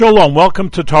Shalom,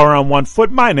 welcome to Torah on One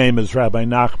Foot. My name is Rabbi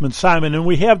Nachman Simon, and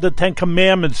we have the Ten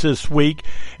Commandments this week.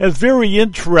 It's very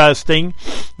interesting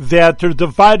that they're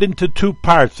divided into two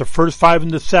parts, the first five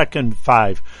and the second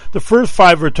five. The first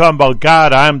five are talking about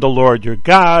God, I am the Lord your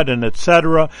God, and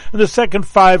etc. And the second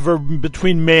five are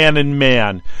between man and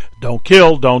man. Don't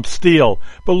kill, don't steal.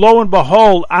 But lo and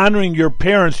behold, honoring your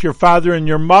parents, your father and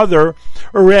your mother,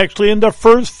 are actually in the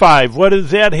first five. What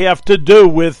does that have to do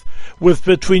with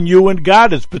between you and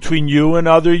God? It's between you and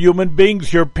other human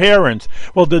beings, your parents.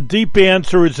 Well, the deep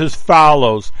answer is as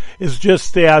follows. It's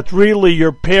just that really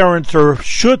your parents are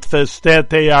shutfas,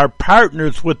 that they are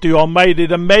partners with the Almighty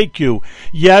to make you.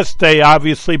 Yes, they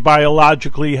obviously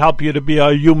biologically help you to be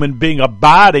a human being, a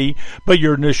body, but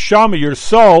your neshama, your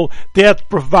soul, that's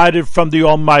provided from the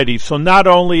Almighty. So not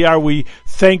only are we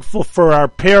thankful for our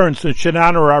parents and should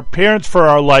honor our parents for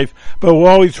our life, but we'll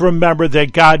always remember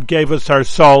that God gave us our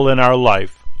soul and our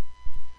life.